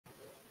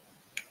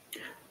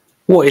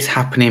What is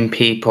happening,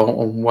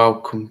 people, and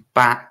welcome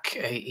back.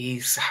 It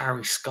is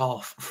Harry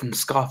Scarf from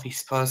Scarfey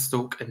Spurs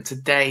Talk, and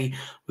today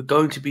we're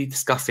going to be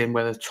discussing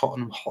whether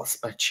Tottenham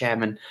Hotspur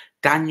chairman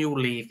Daniel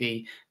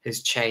Levy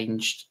has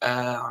changed.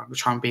 I'm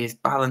trying to be as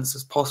balanced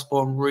as possible.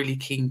 I'm really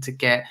keen to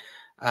get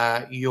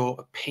your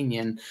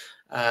opinion.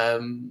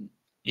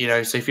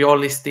 So if you're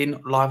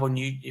listening live on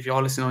you, if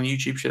you're listening on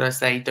YouTube, should I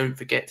say, don't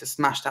forget to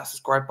smash that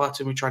subscribe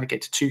button. We're trying to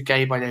get to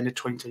 2K by the end of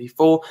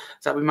 2024.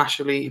 So that we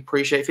massively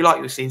appreciate. If you like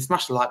what you're seeing,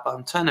 smash the like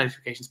button, turn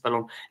notifications bell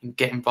on, and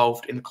get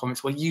involved in the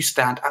comments where you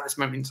stand at this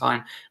moment in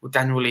time with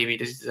Daniel Levy.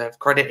 Does he deserve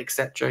credit,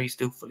 etc.? He's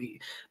still fully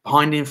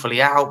behind him,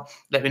 fully out.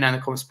 Let me know in the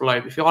comments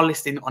below. But if you are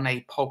listening on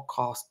a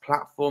podcast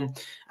platform,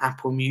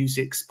 Apple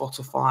Music,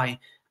 Spotify,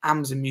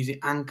 Amazon Music,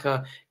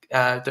 Anchor,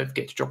 don't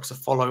forget to drop us a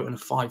follow and a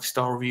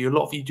 5-star review. A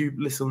lot of you do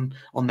listen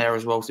on there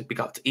as well, so big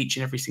up to each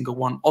and every single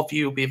one of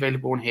you. Will be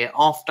available on here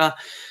after.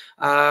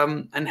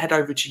 And head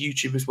over to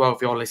YouTube as well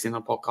if you're listening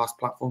on a podcast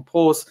platform.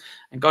 Pause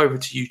and go over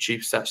to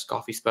YouTube, search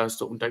Scarfey Spurs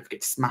Talk, and don't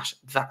forget to smash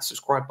that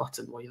subscribe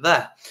button while you're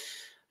there.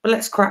 But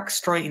let's crack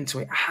straight into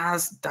it.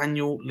 Has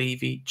Daniel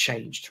Levy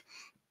changed?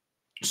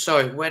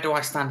 So where do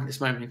I stand at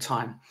this moment in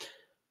time?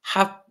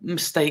 Have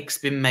mistakes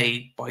been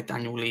made by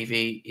Daniel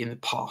Levy in the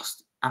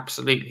past?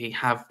 Absolutely.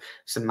 Have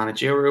some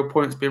managerial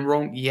points been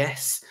wrong?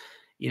 Yes.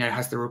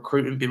 Has the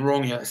recruitment been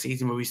wrong? That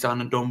season where we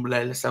signed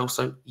Ndombele, Lo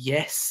Celso?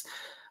 Yes.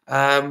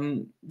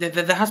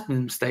 There has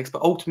been mistakes,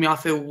 but ultimately I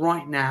feel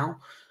right now,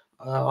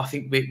 I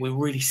think we're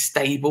really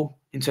stable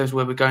in terms of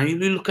where we're going. You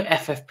look at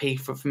FFP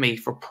for me,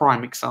 for a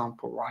prime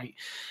example, right?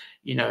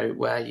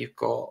 Where you've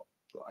got,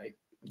 like,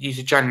 use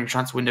a January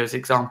transfer window as an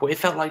example. It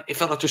felt like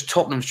just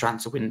Tottenham's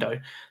transfer window.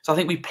 So I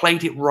think we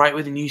played it right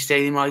with the new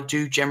stadium. I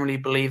do generally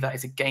believe that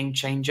is a game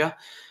changer.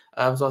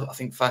 So I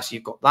think first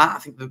you've got that. I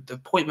think the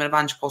appointment of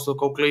Ange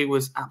Postecoglou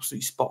was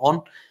absolutely spot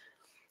on.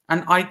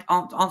 And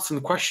answering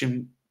the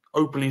question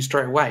openly and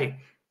straight away,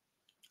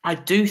 I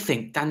do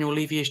think Daniel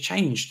Levy has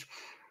changed.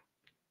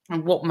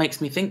 And what makes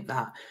me think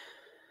that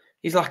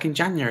is, like, in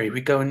January, we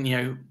go and,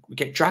 we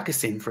get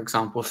Dragusin, for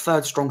example, a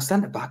third strong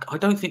centre-back. I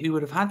don't think we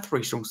would have had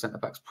 3 strong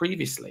centre-backs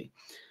previously.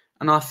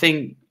 And I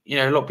think,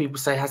 a lot of people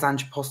say, has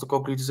Ange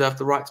Postecoglou deserved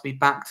the right to be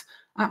backed?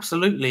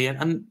 Absolutely.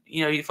 And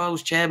if I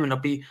was chairman,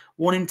 I'd be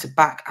wanting to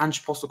back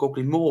Ange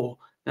Postecoglou more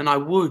than I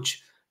would,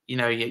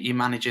 your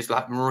managers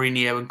like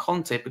Mourinho and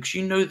Conte, because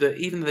that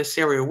even though they're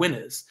serial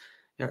winners,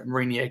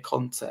 Mourinho,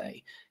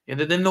 Conte,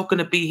 they're not going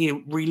to be here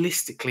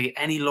realistically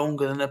any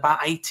longer than about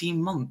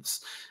 18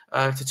 months.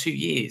 To 2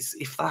 years,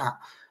 if that.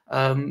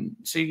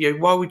 So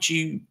why would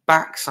you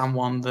back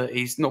someone that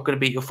is not going to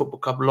be at your football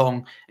club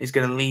long, is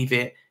going to leave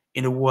it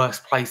in a worse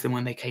place than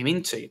when they came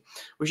into?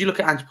 Whereas you look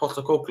at Ange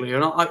Postecoglou,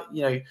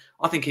 and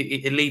I think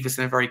it leaves us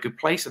in a very good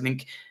place. I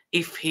think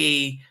if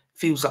he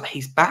feels like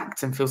he's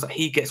backed and feels like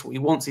he gets what he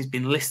wants, he's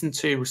been listened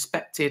to,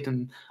 respected,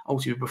 and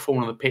ultimately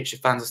performing on the pitch, the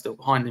fans are still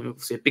behind him,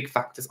 obviously a big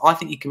factor. I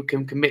think he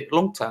can commit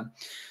long term.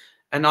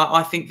 And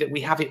I think that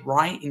we have it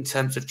right in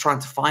terms of trying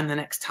to find the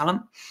next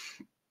talent.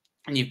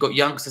 And you've got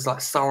youngsters like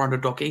Sarah and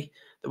Odogi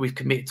that we've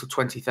committed till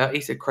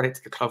 2030. So credit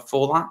to the club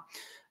for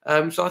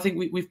that. So I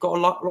think we've got a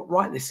lot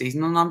right this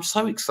season. And I'm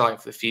so excited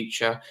for the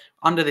future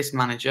under this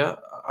manager.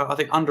 I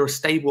think under a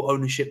stable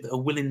ownership that are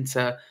willing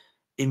to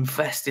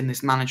invest in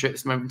this manager at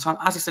this moment in time.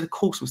 As I said, of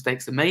course,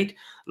 mistakes are made.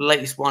 The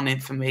latest one in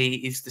for me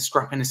is the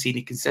scrapping the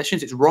senior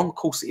concessions. It's wrong. Of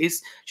course it is.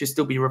 It should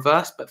still be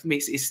reversed. But for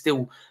me, there's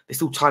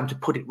still time to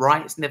put it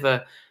right. It's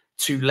never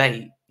too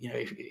late,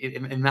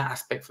 in that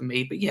aspect for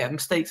me. But yeah,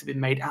 mistakes have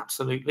been made,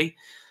 absolutely.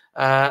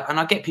 And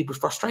I get people's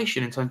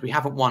frustration in terms we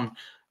haven't won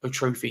a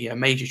trophy, a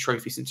major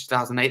trophy, since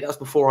 2008. That was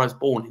before I was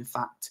born, in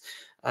fact.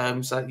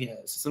 So yeah,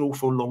 it's an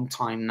awful long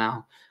time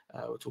now.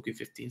 We're talking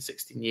 15,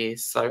 16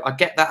 years. So I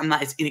get that, and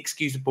that is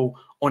inexcusable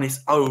on its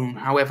own.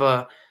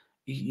 However,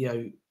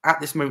 at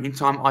this moment in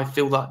time, I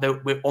feel that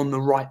we're on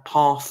the right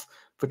path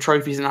for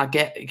trophies. And I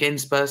get, again,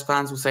 Spurs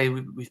fans will say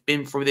we've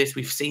been through this,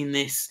 we've seen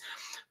this.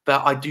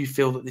 But I do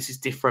feel that this is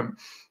different.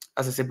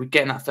 As I said, we're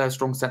getting that third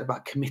strong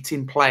centre-back,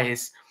 committing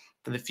players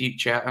for the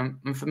future.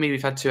 And for me,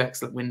 we've had 2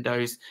 excellent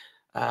windows.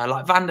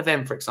 Like Van der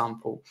Ven, for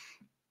example.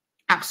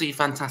 Absolutely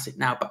fantastic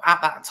now. But at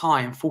that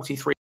time,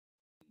 43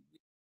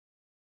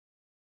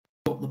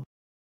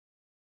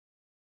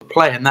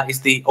 player, and that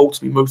is the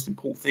ultimately most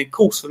important thing. Of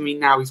course, for me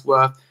now,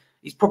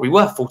 he's probably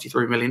worth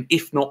 43 million,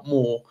 if not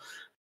more.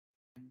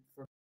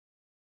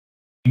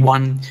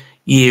 1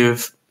 year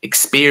of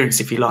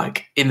experience, if you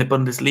like, in the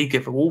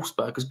Bundesliga for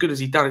Wolfsburg. As good as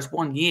he's done, it's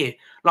 1 year.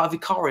 Like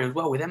Vicario as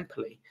well with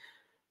Empoli.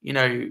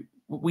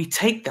 We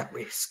take that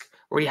risk,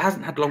 or he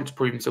hasn't had long to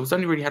prove himself. He's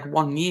only really had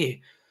 1 year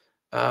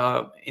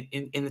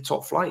in the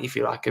top flight, if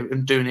you like,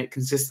 and doing it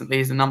consistently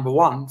as the number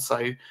 1.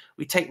 So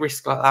we take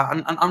risks like that,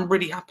 and I'm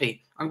really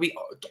happy. I'm going to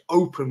be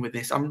open with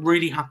this. I'm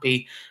really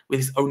happy with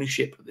his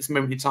ownership at this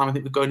moment in time. I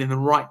think we're going in the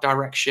right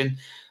direction.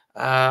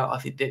 I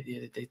think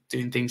they're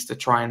doing things to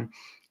try and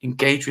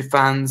engage with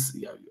fans,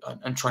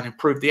 and try and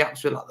improve the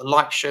atmosphere, like the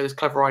light shows,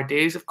 clever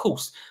ideas. Of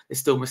course, there's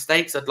still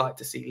mistakes. I'd like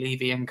to see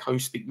Levy and co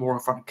speak more in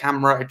front of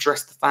camera,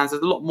 address the fans.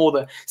 There's a lot more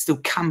that still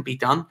can be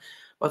done.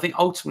 But I think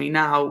ultimately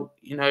now,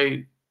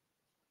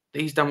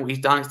 he's done what he's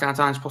done. It's down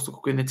to Ange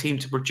Postecoglou and the team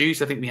to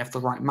produce. I think we have the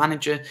right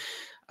manager.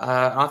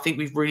 I think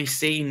we've really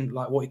seen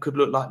like what it could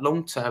look like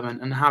long term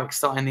and how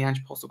exciting the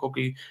Ange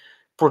Postecoglou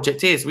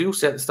project is. We all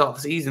said at the start of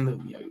the season that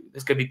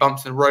there's going to be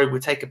bumps in the road. We'll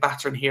take a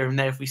battering here and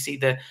there if we see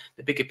the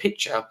bigger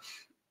picture.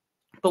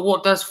 But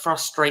what does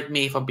frustrate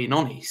me, if I'm being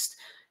honest,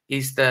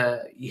 is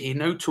that you hear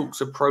no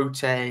talks of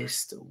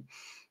protest or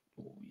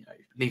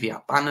Levy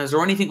out banners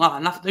or anything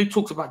like that. No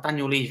talks about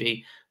Daniel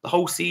Levy the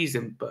whole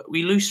season, but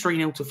we lose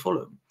 3-0 to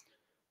Fulham.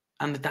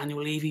 And the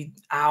Daniel Levy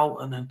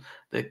out and then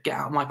the get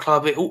out of my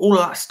club. All of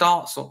that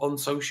starts on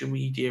social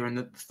media and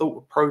the thought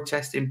of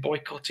protesting,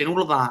 boycotting,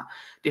 all of that,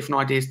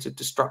 different ideas to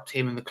disrupt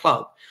him and the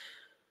club.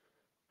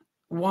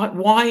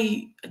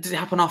 Why does it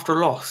happen after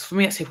a loss? For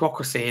me, it's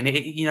hypocrisy. And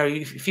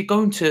if you're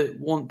going to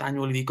want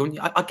Daniel Levy going,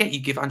 I get you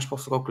give Ange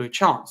Postecoglou a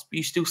chance, but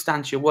you still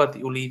stand to your word that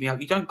you're leaving out.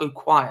 You don't go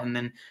quiet and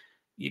then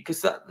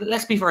because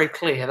let's be very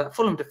clear that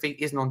Fulham defeat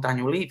isn't on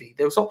Daniel Levy.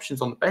 There was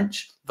options on the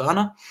bench.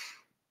 Werner.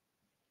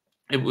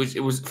 It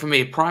was for me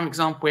a prime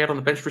example. We had on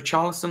the bench for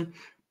Richarlison,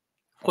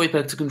 quite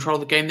better to control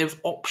the game. There was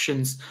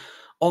options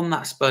on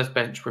that Spurs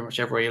bench pretty much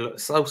everywhere you look.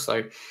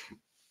 So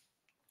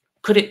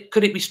could it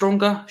be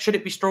stronger? Should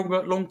it be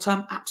stronger long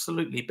term?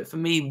 Absolutely. But for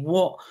me,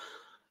 what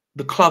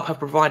the club have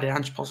provided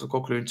Ange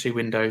Postecoglou in 2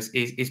 windows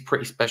is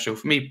pretty special.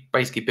 For me,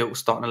 basically built a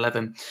starting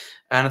 11.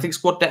 And I think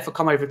squad depth will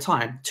come over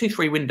time.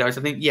 2-3 windows,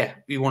 I think, yeah,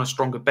 we want a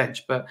stronger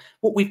bench. But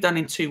what we've done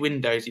in 2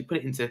 windows, you put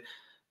it into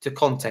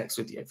context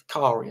with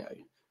Vicario,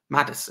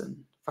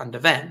 Maddison, Van der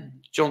Ven,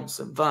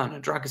 Johnson,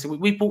 Werner, Dragic.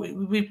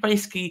 We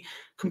basically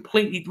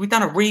we've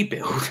done a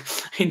rebuild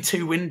in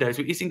 2 windows.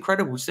 It's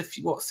incredible. Just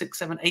 6,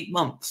 7, 8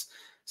 months.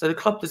 So the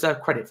club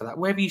deserve credit for that.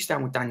 Wherever you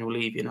stand with Daniel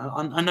Levy, and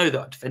I know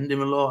that I defend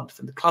him a lot, I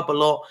defend the club a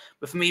lot,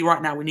 but for me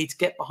right now, we need to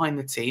get behind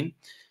the team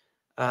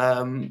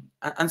and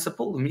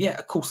support them. Yeah,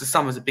 of course, the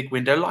summer's a big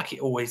window, like it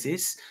always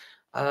is,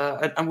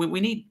 and we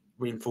need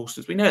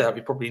reinforcements. We know that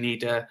we probably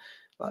need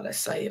let's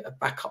say a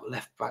backup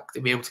left back to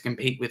be able to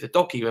compete with a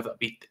doggy, whether it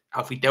be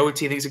Alfie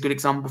Doherty. I think is a good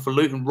example for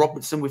Luton.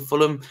 Robertson with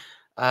Fulham.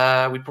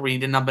 We probably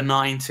need a number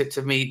 9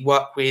 to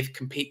work with,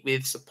 compete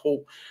with,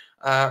 support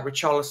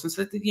Richarlison.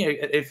 So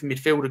if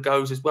midfielder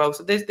goes as well.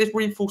 So there's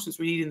reinforcements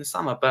we need in the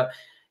summer, but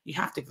you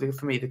have to give,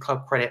 for me, the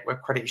club credit where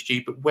credit is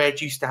due. But where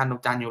do you stand on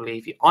Daniel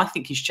Levy? I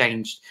think he's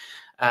changed.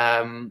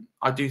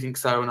 I do think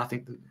so, and I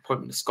think the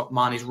appointment of Scott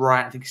Marnie is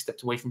right. I think he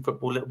stepped away from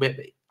football a little bit.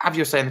 But have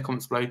your say in the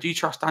comments below. Do you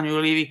trust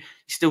Daniel Levy? You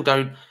still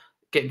don't?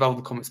 Get involved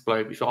in the comments below.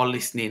 If you are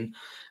listening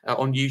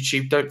on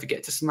YouTube, don't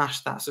forget to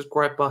smash that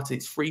subscribe button.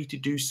 It's free to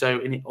do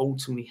so, and it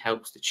ultimately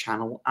helps the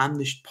channel and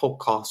the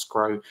podcast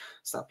grow.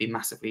 So that'd be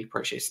massively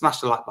appreciated. Smash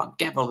the like button.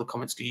 Get involved in the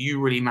comments because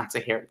you really matter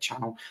here at the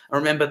channel. And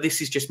remember,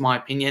 this is just my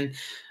opinion.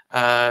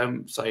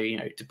 So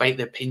debate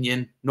the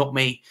opinion, not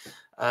me.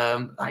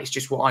 That is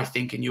just what I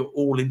think, and you're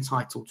all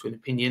entitled to an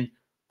opinion.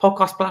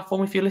 Podcast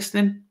platform, if you're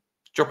listening,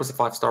 drop us a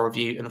 5-star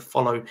review and a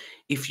follow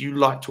if you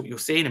liked what you're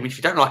seeing. I mean, if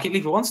you don't like it,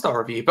 leave a 1-star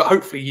review. But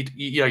hopefully,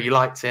 you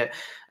liked it.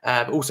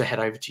 But also head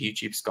over to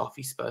YouTube,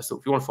 Scarfey Spurs Talk.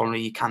 If you want to follow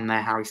me, you can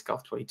there, Harry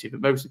Scarf 22.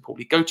 But most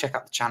importantly, go check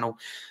out the channel.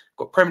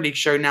 Got a Premier League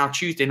show now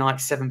Tuesday night,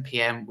 7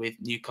 p.m. with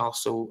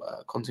Newcastle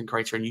content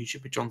creator and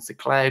YouTuber John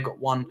Sinclair. Got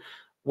one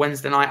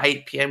Wednesday night,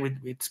 8 p.m.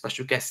 with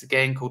special guests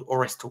again called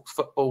Ores Talks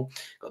Football.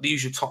 Got the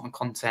usual Tottenham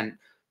content,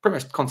 pretty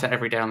much content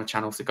every day on the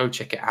channel. So go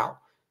check it out.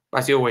 But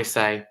as you always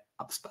say,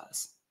 up the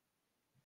Spurs.